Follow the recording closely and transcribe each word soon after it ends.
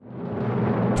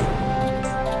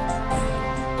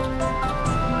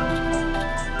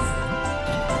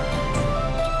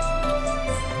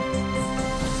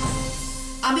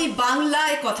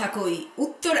বাংলায় কথা কই,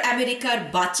 উত্তর আমেরিকার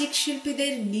বাচিক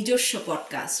শিল্পীদের নিজস্ব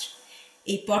পডকাস্ট।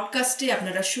 এই পডকাস্টে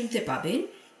আপনারা শুনতে পাবেন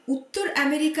উত্তর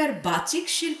আমেরিকার বাচিক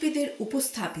শিল্পীদের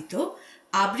উপস্থাপিত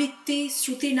আবৃত্তি,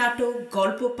 শ্রুতিনাটক,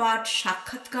 গল্পপাঠ,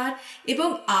 সাক্ষাৎকার এবং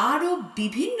আরও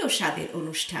বিভিন্ন স্বাদের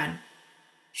অনুষ্ঠান।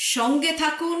 সঙ্গে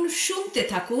থাকুন, শুনতে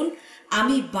থাকুন,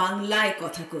 আমি বাংলায়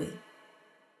কথা কই।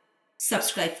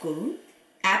 সাবস্ক্রাইব করুন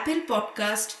Apple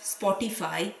podcast,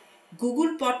 Spotify, Google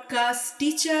podcast,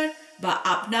 Stitcher বা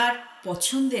আপনার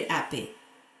পছন্দের অ্যাপে।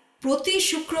 প্রতি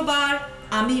শুক্রবার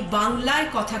আমি বাংলায়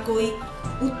কথা কই,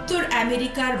 উত্তর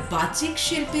আমেরিকার বাচিক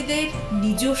শিল্পীদের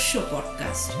নিজস্ব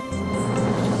পডকাস্ট।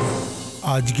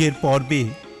 আজকের পর্বে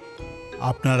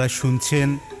আপনারা শুনছেন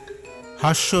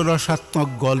হাস্যরসাত্মক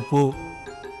গল্প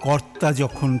কর্তা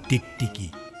যখন টিকটিকি।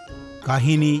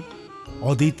 কাহিনী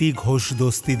অদিতি ঘোষ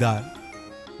দস্তিদার।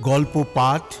 গল্প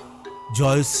পাঠ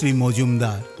জয়শ্রী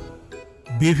মজুমদার।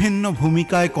 বিভিন্ন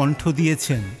ভূমিকায় কণ্ঠ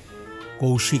দিয়েছেন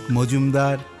কৌশিক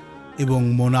মজুমদার এবং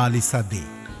মোনালিসা দে।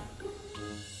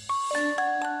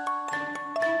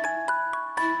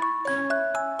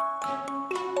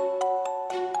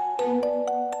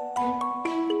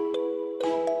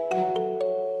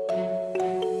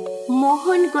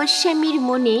 মোহন গোস্বামীর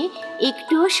মনে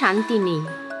একটুও শান্তি নেই।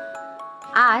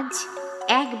 আজ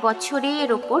 1 বছরের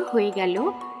ওপর হয়ে গেল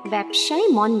ব্যবসায়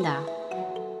মন্দা।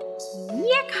 কি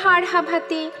এক হাড়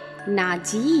হাভাতে, না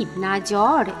জিভ না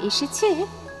জ্বর এসেছে,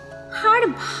 হাড়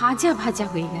ভাজা ভাজা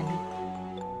হয়ে গেল।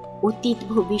 অতীত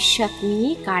ভবিষ্যৎ নিয়ে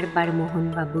কারবার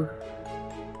মোহনবাবুর।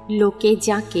 লোকে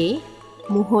যাকে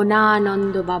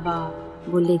মোহনানন্দ বাবা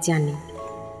বলে জানে,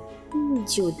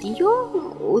 যদিও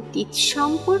অতীত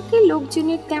সম্পর্কে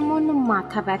লোকজনের তেমন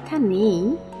মাথা ব্যথা নেই,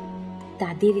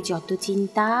 তাদের যত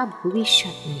চিন্তা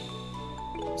ভবিষ্যৎ নিয়ে।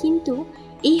 কিন্তু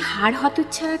এই হাড়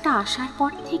হতচ্ছাড়াটা আসার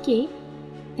পর থেকে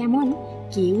তেমন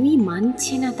কেউই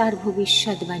মানছে না তার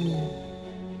ভবিষ্যৎবাণী।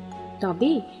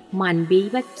 তবে মানবেই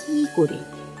বা কি করে?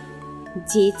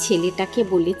 যে ছেলেটাকে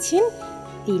বলেছেন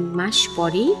 3 মাস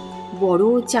পরেই বড়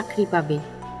চাকরি পাবে,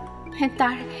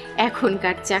 তার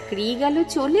এখনকার চাকরি গেল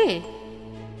চলে।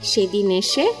 সেদিন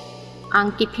এসে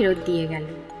আংটি ফেরত দিয়ে গেল,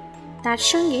 তার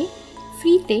সঙ্গে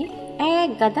ফ্রিতে 1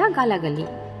 গাদা গালাগালি।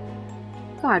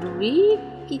 কারুরই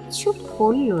কিচ্ছু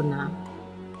ফলল না।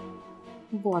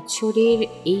 বছরের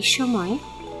এই সময়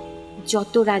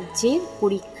যত রাজ্যের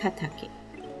পরীক্ষা থাকে,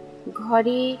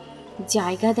 ঘরে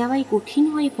জায়গা দেওয়াই কঠিন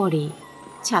হয়ে পড়ে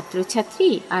ছাত্রছাত্রী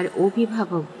আর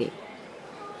অভিভাবকদের।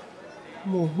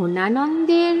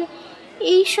 মোহনানন্দের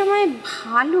এই সময়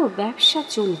ভালো ব্যবসা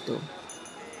চলত।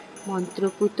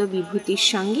 মন্ত্রপুত বিভূতির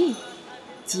সঙ্গে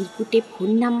চিরকুটে ফোন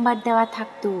নাম্বার দেওয়া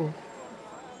থাকতো।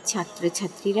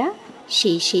 ছাত্রছাত্রীরা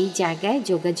সেই জায়গায়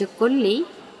যোগাযোগ করলেই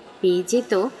পেয়ে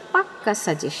যেত পাক্কা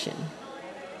সাজেশন।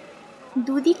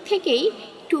 দুদিক থেকেই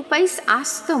 2 পয়সা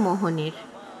আসতো মোহনের।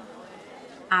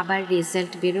 আবার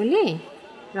রেজাল্ট বেরোলে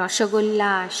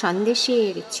রসগোল্লা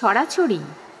সন্দেশের ছড়াছড়ি।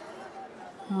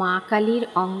 মা কালীর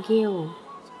অঙ্গেও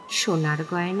সোনার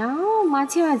গয়নাও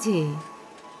মাঝে মাঝে।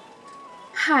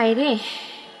 হায় রে,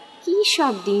 কি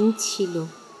সব দিন ছিল!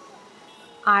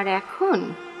 আর এখন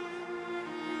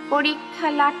পরীক্ষা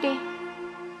লাটে।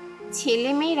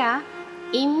 ছেলেমেয়েরা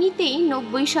এমনিতেই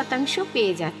 90%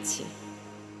 পেয়ে যাচ্ছে।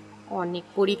 অনেক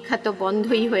পরীক্ষা তো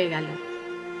বন্ধই হয়ে গেল।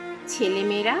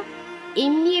 ছেলেমেয়েরা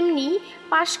এমনি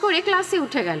পাশ করে ক্লাসে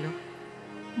উঠে গেল।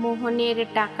 মোহনের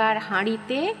টাকার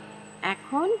হাঁড়িতে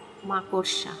এখন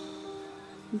মাকড়সা।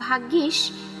 ভাগ্যিস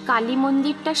কালী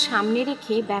মন্দিরটা সামনে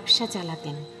রেখে ব্যবসা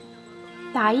চালাতেন,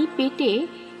 তাই পেটে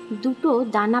 2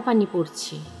 দানা পানি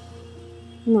পড়ছে।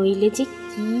 নইলে যে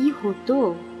কি হতো!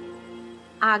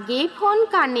 আগে ফোন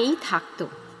কানেই থাকতো,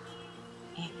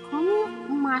 এখন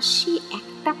মাসে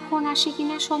 1টা ফোন আসে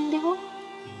কিনা সন্দেহ।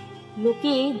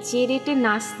 লোকে যে রেটে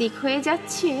নাস্তিক হয়ে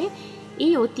যাচ্ছে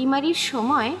এই অতিমারির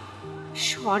সময়,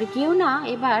 স্বর্গেও না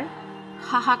এবার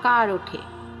হাহাকার ওঠে।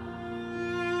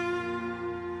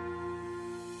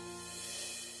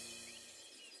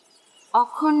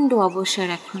 অখণ্ড অবসর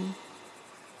এখন।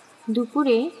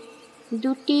 দুপুরে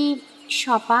 2টি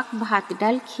সপাক ভাত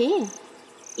ডাল খেয়ে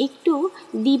একটু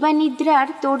দিবানিদ্রার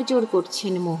তোড়জোড়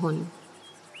করছেন মোহন।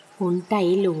 ফোনটা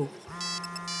এলো।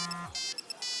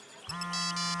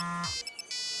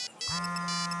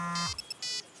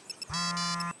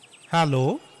 হ্যালো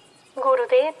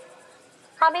গুরুদেব,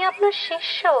 আমি আপনার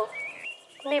শিষ্য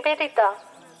নিবেদিতা।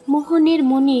 মোহনের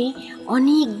মনে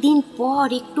অনেক দিন পর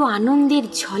একটু আনন্দের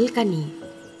ঝলকানি।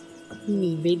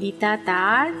 নিবেদিতা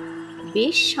তার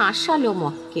বেশ শাঁসালো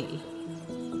মক্কেল।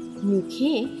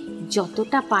 মুখে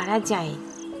যতটা পারা যায়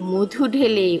মধু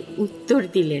ঢেলে উত্তর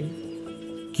দিলেন।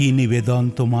 কি নিবেদন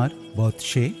তোমার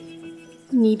বৎসে?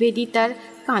 নিবেদিতার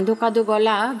কাঁদো কাঁদো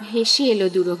গলা ভেসে এলো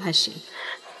দূরভাষে।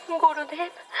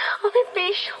 গুরুদেব, আমি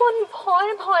ভীষণ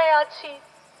ভয়ে আছি।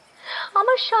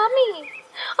 আমার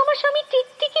স্বামী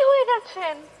টিকটিকি হয়ে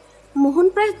গেছেন। মোহন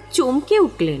প্রায় চমকে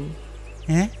উঠলেন।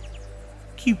 হ্যাঁ,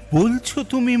 কি বলছো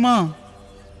তুমি মা?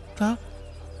 তা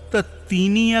তা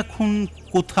তিনি এখন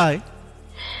কোথায়?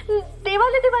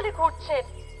 দেওয়ালে দেওয়ালে ঘুরছেন।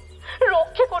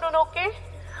 রক্ষে করুন ওকে,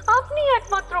 আপনি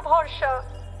একমাত্র ভরসা।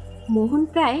 মোহন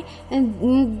প্রায়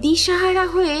দিশাহারা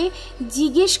হয়ে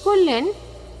জিজ্ঞেস করলেন,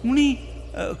 উনি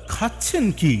খাচ্ছেন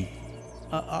কি?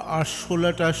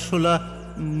 আরশোলা,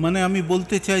 মানে আমি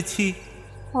বলতে চাইছি।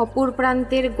 অপর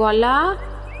প্রান্তের গলা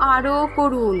আরও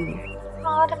করুন।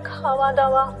 আর খাওয়া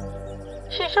দাওয়া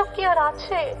সেসব কি আর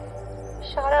আছে?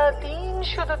 সারাদিন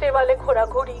শুধু দেওয়ালে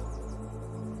ঘোরাঘুরি।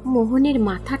 মোহনের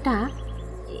মাথাটা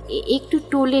একটু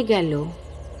টলে গেল।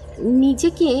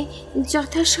 নিজেকে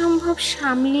যথাসম্ভব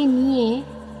সামলে নিয়ে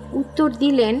উত্তর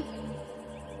দিলেন,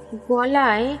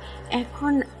 গলায়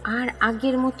এখন আর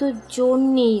আগের মতো জোর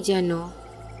নেই যেন।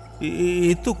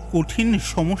 এ তো কঠিন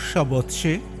সমস্যা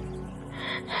বৎসে।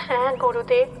 হ্যাঁ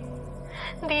গুরুদেব,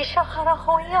 দিশাহারা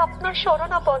হয়ে আপনার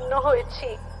শরণাপন্ন হয়েছি।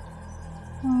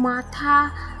 মাথা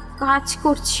কাজ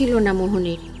করছিল না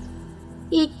মোহনের।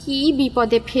 এ কি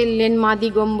বিপদে ফেললেন মা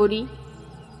দিগম্বরী।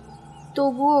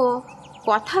 তবুও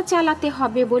কথা চালাতে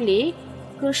হবে বলে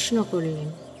প্রশ্ন করলেন,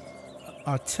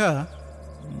 আচ্ছা,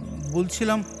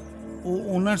 বলছিলাম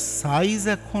ওনার সাইজ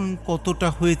এখন কতটা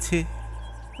হয়েছে?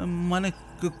 মানে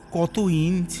কত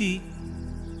ইঞ্চি?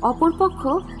 অপরপক্ষ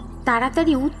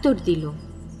তাড়াতাড়ি উত্তর দিল,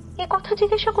 এ কথা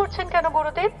জিজ্ঞাসা করছেন কেন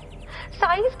গুরুদেব?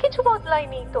 সাইজ কিছু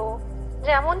বদলায়নি তো,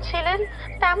 যেমন ছিলেন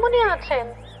তেমনই আছেন,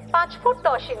 5 ফুট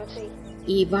 10 ইঞ্চি।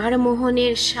 এবার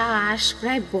মোহনের শ্বাস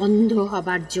প্রায় বন্ধ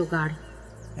হবার জোগাড়।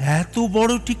 এত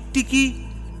বড় টিকটিকি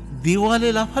দেওয়ালে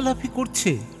লাফালাফি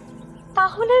করছে?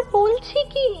 তাহলে বলছি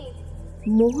কি?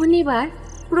 মোহন এবার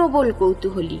প্রবল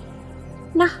কৌতূহলী।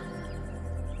 না,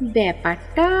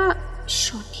 ব্যাপারটা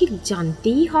সঠিক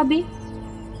জানতেই হবে।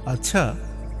 আচ্ছা,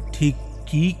 ঠিক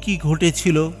কি কি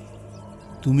ঘটেছিল?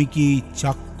 তুমি কি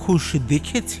চাক্ষুষ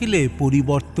দেখেছিলে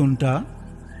পরিবর্তনটা?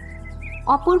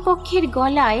 অপরপক্ষের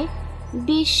গলায়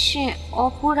বেশ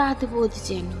অপরাধ বোধ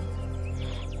যেন।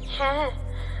 হ্যাঁ,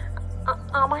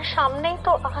 আমার সামনেই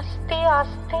তো আস্তে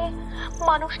আস্তে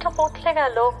মানুষটা বদলে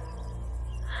গেল।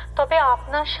 তবে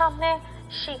আপনার সামনে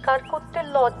স্বীকার করতে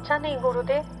লজ্জা নেই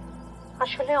গুরুদেব,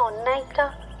 আসলে অন্যায়টা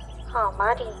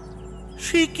আমারই।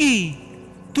 সে কি,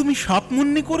 তুমি সাপ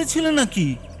মন্নি করেছিলে নাকি?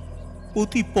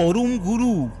 অতি পরম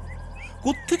গুরু,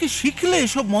 কোত্থেকে শিখলে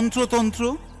এসব মন্ত্রতন্ত্র?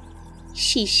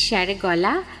 শিষ্যার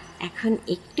গলা এখন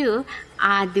একটু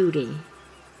আদুরে।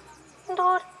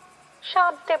 ধর,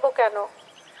 সাপ দেব কেন?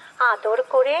 আদর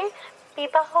করে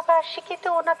বিবাহ বার্ষিকীতে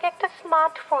ওনাকে একটা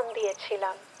স্মার্টফোন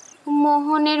দিয়েছিলাম।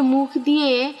 মোহনের মুখ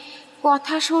দিয়ে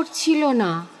কথা সরছিল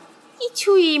না।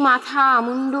 কিছুই মাথা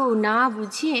মুন্ডু না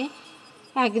বুঝে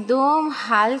একদম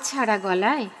হাল ছাড়া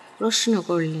গলায় প্রশ্ন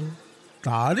করলেন,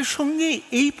 তার সঙ্গে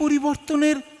এই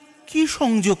পরিবর্তনের কি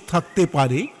সংযোগ থাকতে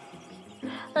পারে?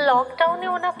 লকডাউনে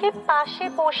ওনাকে পাশে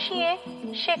বসিয়ে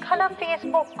শেখালাম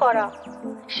ফেসবুক করা,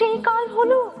 সেই কাল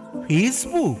হলো।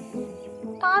 ফেসবুক?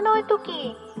 তা নয় তো কি,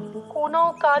 কোনো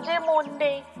কাজে মন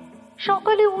নেই,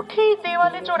 সকালে উঠেই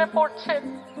দেওয়ালে চড়ে পড়ছেন।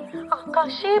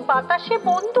 আকাশে বাতাসে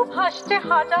বন্ধু ভাসছে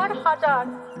হাজার হাজার,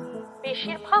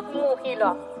 বেশিরভাগ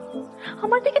মহিলা।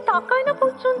 আমার দিকে তাকায় না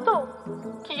পর্যন্ত।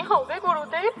 কি হবে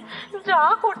গুরুদেব, যা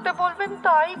করতে বলবেন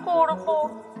তাই করব।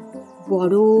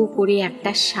 বড় করে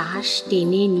একটা শ্বাস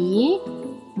টেনে নিয়ে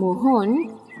মোহন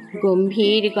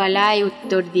গম্ভীর গলায়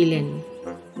উত্তর দিলেন,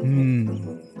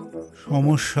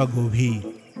 সমস্যা গভীর।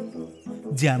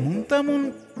 যেমন তেমন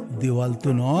দেওয়াল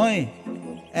তো নয়,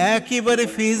 একেবারে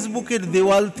ফেসবুকের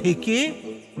দেওয়াল থেকে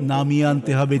নামিয়ে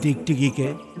আনতে হবে টিকটিকিকে।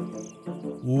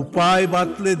 উপায়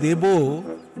বাতলে দেব,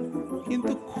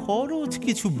 কিন্তু খরচ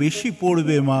কিছু বেশি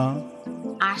পড়বে মা।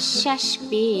 আশ্বাস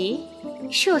পেয়ে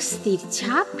স্বস্তির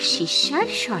ছাপ শিষ্যার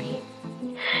স্বরে।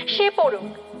 সে পড়ুন,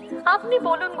 আপনি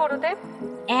বলুন গুরুদেব।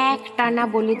 এক টানা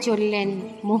বলে চললেন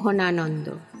মোহনানন্দ।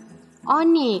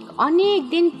 অনেক অনেক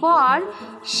দিন পর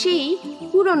সেই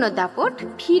পুরনো দাপট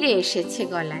ফিরে এসেছে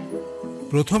গলায়।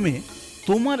 প্রথমে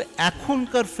তোমার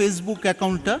এখনকার ফেসবুক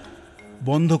অ্যাকাউন্টটা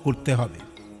বন্ধ করতে হবে।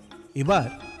 এবার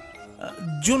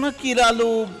জোনাকির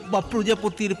আলো বা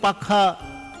প্রজাপতির পাখা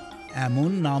এমন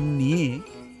নাম নিয়ে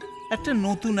একটা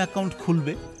নতুন অ্যাকাউন্ট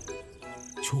খুলবে।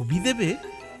 ছবি দেবে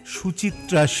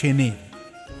সুচিত্রা সেনের।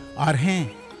 আর হ্যাঁ,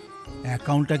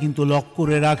 অ্যাকাউন্টটা কিন্তু লক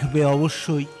করে রাখবে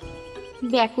অবশ্যই।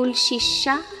 ব্যাকুল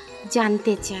শিষ্যা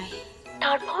জানতে চায়,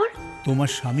 তারপর? তোমার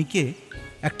স্বামীকে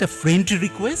একটা ফ্রেন্ড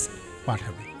রিকোয়েস্ট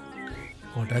পাঠাবে।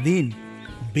 কটা দিন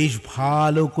বেশ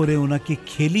ভালো করে ওনাকে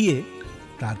খেলিয়ে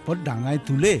তারপর ডাঙায়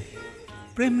তুলে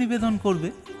প্রেম নিবেদন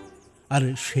করবে,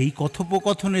 আর সেই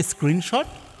কথোপকথনের স্ক্রিনশট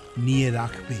নিয়ে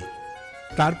রাখবে।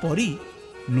 তারপরই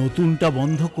নতুনটা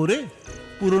বন্ধ করে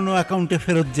পুরনো অ্যাকাউন্টে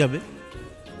ফেরত যাবে।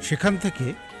 সেখান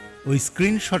থেকে ওই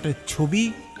স্ক্রিনশটের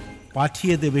ছবি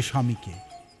পাঠিয়ে দেবে স্বামীকে।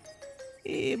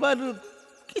 এবার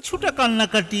কিছুটা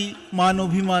কান্নাকাটি, মান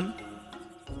অভিমান,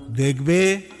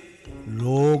 দেখবে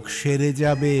রোগ সেরে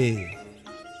যাবে।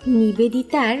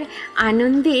 নিবেদিতার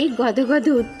আনন্দে গদগদ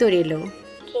উত্তর এলো।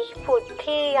 কি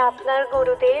বুদ্ধি আপনার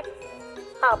গুরুদেব!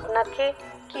 আপনাকে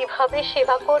কিভাবে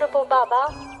সেবা করব বাবা?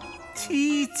 ছি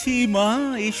ছি মা,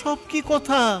 এসব কি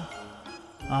কথা!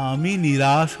 আমি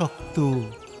নিরাসক্ত।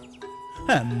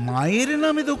 হ্যাঁ, মায়ের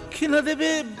নামে দক্ষিণা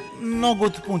দেবে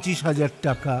নগদ 25,000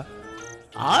 টাকা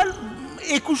আর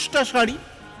 21টা শাড়ি,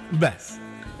 ব্যাস।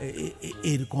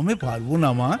 এর কমে পারবো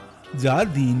না মা, যা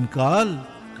দিনকাল।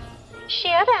 সে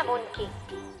আর এমন কি,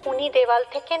 উনি দেওয়াল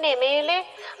থেকে নেমে এলে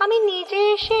আমি নিজে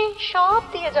এসে সব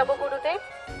দিয়ে যাব গুরুদেব।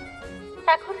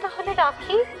 এখন তাহলে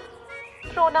রাখি,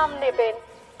 প্রণাম নেবেন।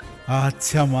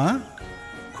 আচ্ছা মা,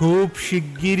 খুব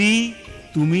শিগগিরই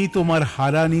তুমি তোমার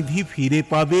হারানিধি ফিরে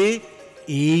পাবে,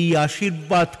 এই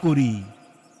আশীর্বাদ করি।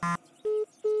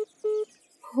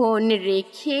 ফোন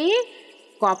রেখে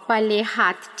কপালে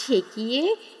হাত ঠেকিয়ে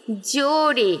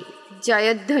জোরে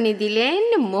জয়ধ্বনি দিলেন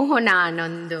মোহনা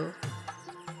আনন্দ।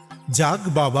 যাক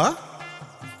বাবা,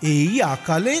 এই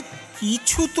আকালে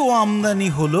কিছু তো আমদানি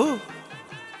হলো।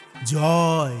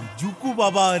 জয় জুকু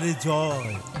বাবার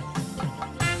জয়।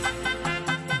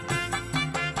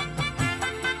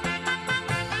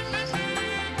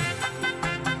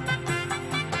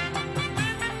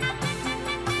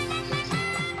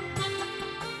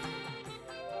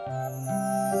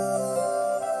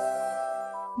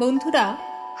 বন্ধুরা,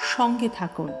 সঙ্গে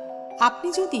থাকুন।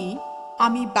 আপনি যদি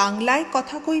আমি বাংলায়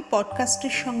কথা কই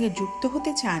পডকাস্টের সঙ্গে যুক্ত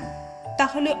হতে চান,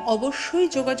 তাহলে অবশ্যই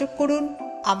যোগাযোগ করুন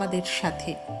আমাদের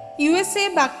সাথে। ইউএসএ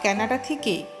বা কানাডা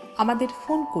থেকে আমাদের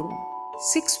ফোন করুন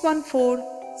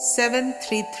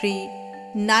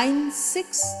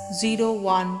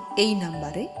 6147339601 এই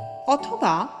নম্বরে,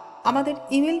 অথবা আমাদের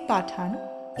ইমেল পাঠান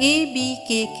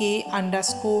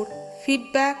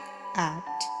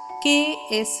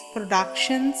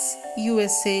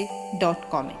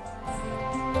abkk_feedback@ksproductionsusa.com এ।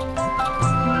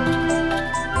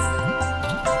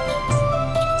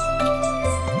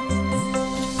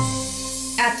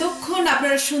 এতক্ষণ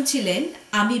আপনারা শুনছিলেন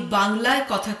আমি বাংলায়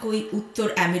কথা কই উত্তর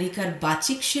আমেরিকার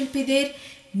বাচিক শিল্পীদের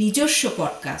নিজস্ব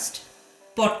পডকাস্ট।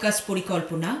 পডকাস্ট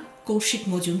পরিকল্পনা কৌশিক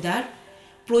মজুমদার,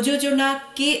 প্রযোজনা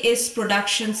KS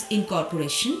প্রোডাকশনস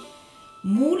ইনকর্পোরেশন,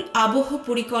 মূল আবহ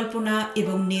পরিকল্পনা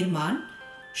এবং নির্মাণ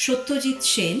সত্যজিৎ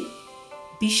সেন।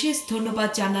 বিশেষ ধন্যবাদ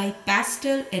জানাই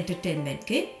প্যাস্টেল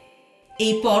এন্টারটেনমেন্টকে।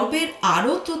 এই পর্বের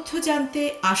আরও তথ্য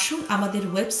জানতে আসুন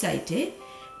আমাদের ওয়েবসাইটে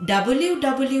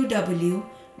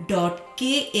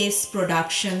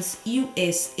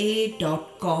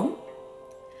www.ksproductionsusa.com।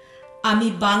 আমি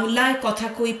বাংলায় কথা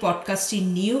কই পডকাস্টটি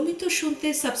নিয়মিত শুনতে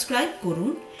সাবস্ক্রাইব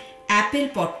করুন Apple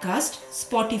podcast,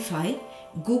 Spotify,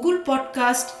 Google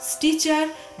podcast, Stitcher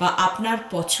বা আপনার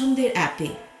পছন্দের অ্যাপে।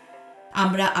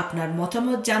 আমরা আপনার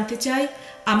মতামত জানতে চাই।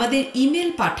 আমাদের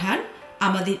ইমেল পাঠান।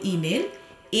 আমাদের ইমেল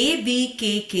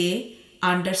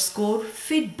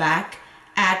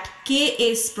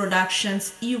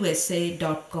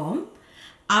abkk_feedback@ksproductionsusa.com।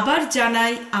 আবার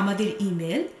জানাই, আমাদের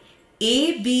ইমেল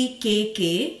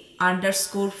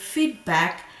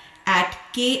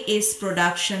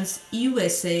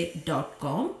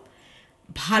abkk_feedback@ksproductionsusa.com।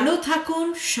 ভালো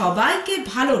থাকুন, সবাইকে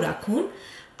ভালো রাখুন।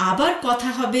 আবার কথা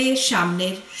হবে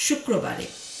সামনের শুক্রবারে।